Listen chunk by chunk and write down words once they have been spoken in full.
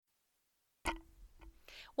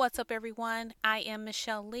What's up, everyone? I am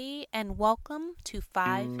Michelle Lee, and welcome to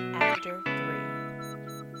 5 After 3.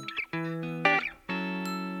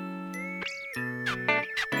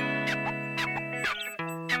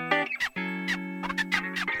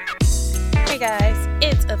 Hey guys,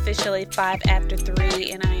 it's officially 5 After 3,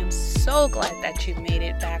 and I am so glad that you made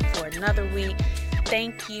it back for another week.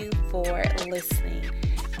 Thank you for listening.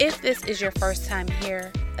 If this is your first time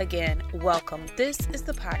here, again, welcome. This is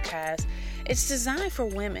the podcast. It's designed for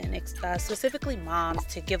women, specifically moms,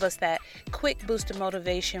 to give us that quick boost of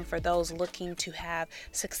motivation for those looking to have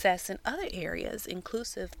success in other areas,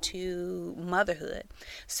 inclusive to motherhood.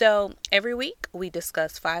 So every week we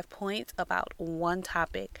discuss 5 points about one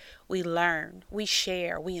topic. We learn, we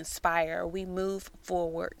share, we inspire, we move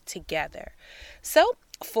forward together. So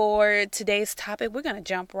for today's topic, we're going to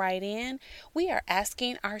jump right in. We are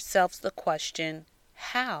asking ourselves the question,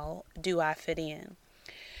 how do I fit in?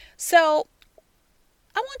 So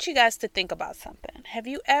I want you guys to think about something. Have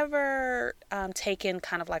you ever taken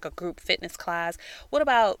kind of like a group fitness class? What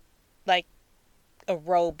about like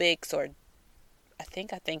aerobics, or I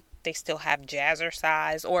think they still have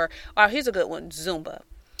jazzercise, or here's a good one, Zumba.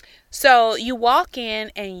 So you walk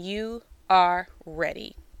in and you are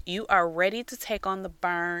ready. You are ready to take on the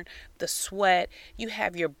burn, the sweat. You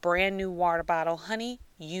have your brand new water bottle. Honey,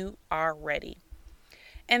 you are ready.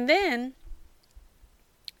 And then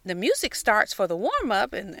the music starts for the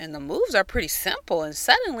warm-up, and the moves are pretty simple. And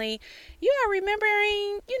suddenly you are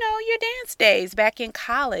remembering, your dance days back in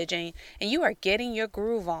college, and you are getting your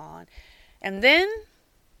groove on. And then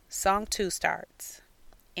song 2 starts.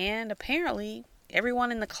 And apparently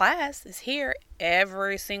everyone in the class is here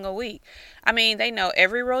every single week. I mean, they know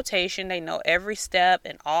every rotation, they know every step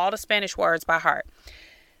and all the Spanish words by heart.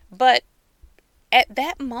 But at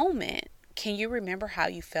that moment, can you remember how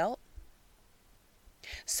you felt?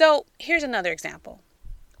 So here's another example.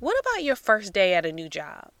 What about your first day at a new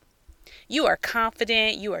job? You are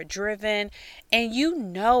confident, you are driven, and you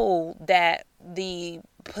know that the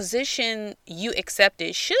position you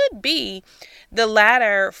accepted should be the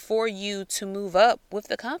ladder for you to move up with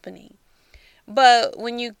the company. But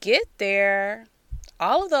when you get there,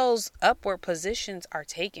 all of those upward positions are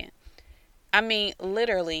taken. I mean,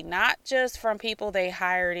 literally, not just from people they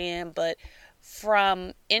hired in, but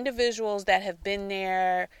from individuals that have been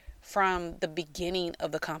there from the beginning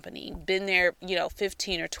of the company, been there,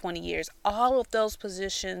 15 or 20 years. All of those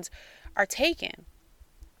positions are taken.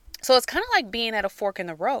 So it's kind of like being at a fork in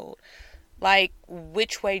the road. Like,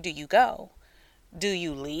 which way do you go? Do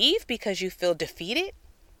you leave because you feel defeated?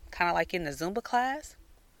 Kind of like in the Zumba class.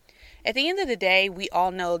 At the end of the day, we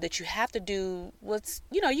all know that you have to do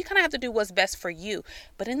you kind of have to do what's best for you.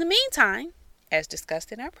 But in the meantime, as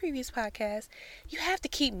discussed in our previous podcast, you have to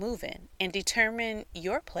keep moving and determine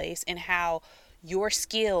your place and how your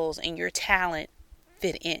skills and your talent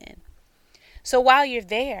fit in. So while you're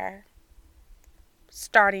there,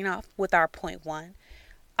 starting off with our point 1,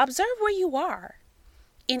 observe where you are.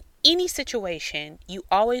 In any situation, you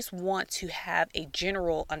always want to have a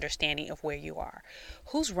general understanding of where you are.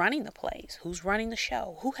 Who's running the place? Who's running the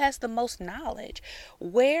show? Who has the most knowledge?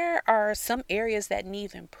 Where are some areas that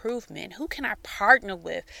need improvement? Who can I partner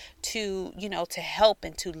with to help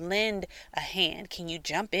and to lend a hand? Can you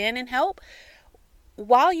jump in and help?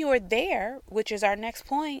 While you are there, which is our next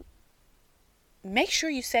point, make sure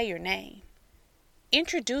you say your name.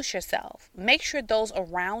 Introduce yourself. Make sure those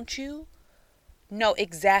around you know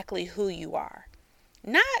exactly who you are.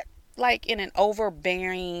 Not like in an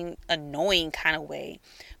overbearing, annoying kind of way,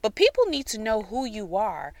 but people need to know who you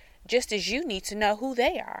are just as you need to know who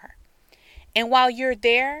they are. And while you're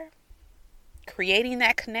there creating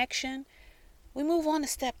that connection, we move on to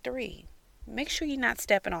step 3. Make sure you're not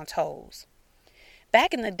stepping on toes.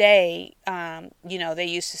 Back in the day, they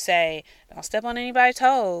used to say, don't step on anybody's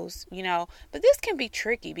toes, but this can be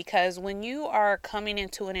tricky because when you are coming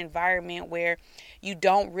into an environment where you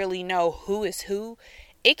don't really know who is who,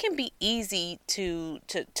 it can be easy to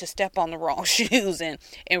step on the wrong shoes and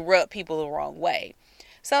rub people the wrong way.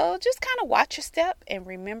 So just kind of watch your step and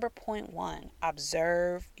remember point 1,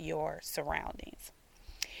 observe your surroundings.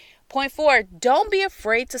 Point 4, don't be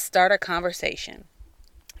afraid to start a conversation.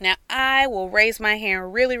 Now, I will raise my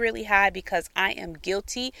hand really, really high because I am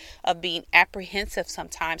guilty of being apprehensive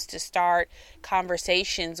sometimes to start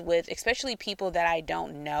conversations with, especially people that I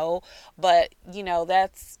don't know. But,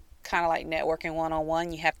 that's kind of like networking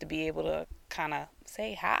one-on-one. You have to be able to kind of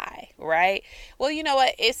say hi, right? Well, you know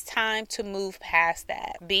what? It's time to move past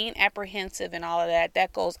that. Being apprehensive and all of that,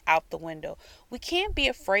 that goes out the window. We can't be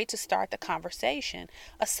afraid to start the conversation.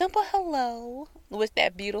 A simple hello with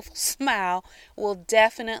that beautiful smile will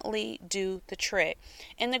definitely do the trick.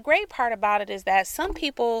 And the great part about it is that some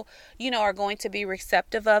people, are going to be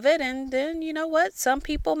receptive of it, and then, you know what? Some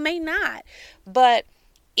people may not. But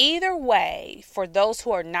either way, for those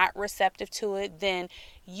who are not receptive to it, then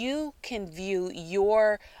you can view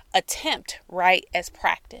your attempt, right, as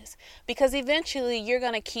practice. Because eventually you're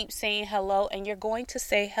going to keep saying hello, and you're going to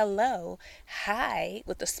say hello, hi,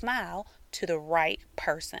 with a smile to the right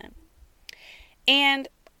person. And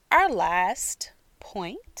our last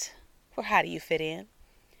point for how do you fit in?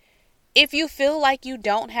 If you feel like you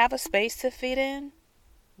don't have a space to fit in,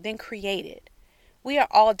 then create it. We are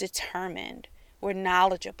all determined. We're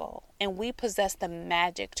knowledgeable, and we possess the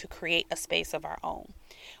magic to create a space of our own.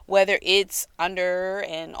 Whether it's under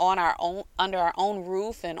our own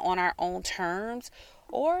roof and on our own terms,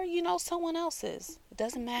 or someone else's. It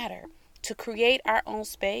doesn't matter. To create our own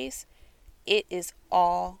space, it is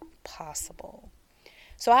all possible.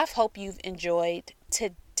 So I hope you've enjoyed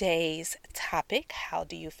today's topic. How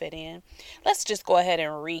do you fit in? Let's just go ahead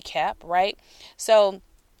and recap, right? So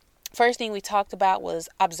first thing we talked about was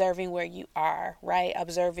observing where you are, right?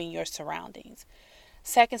 Observing your surroundings.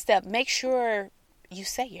 Second step, make sure you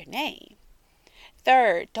say your name.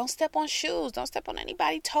 Third, don't step on shoes. Don't step on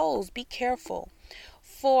anybody's toes. Be careful.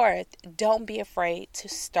 Fourth, don't be afraid to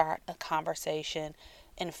start a conversation.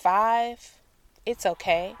 And 5, it's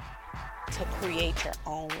okay to create your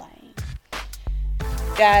own lane.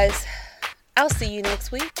 Guys, I'll see you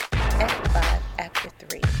next week at 5 after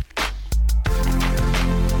 3.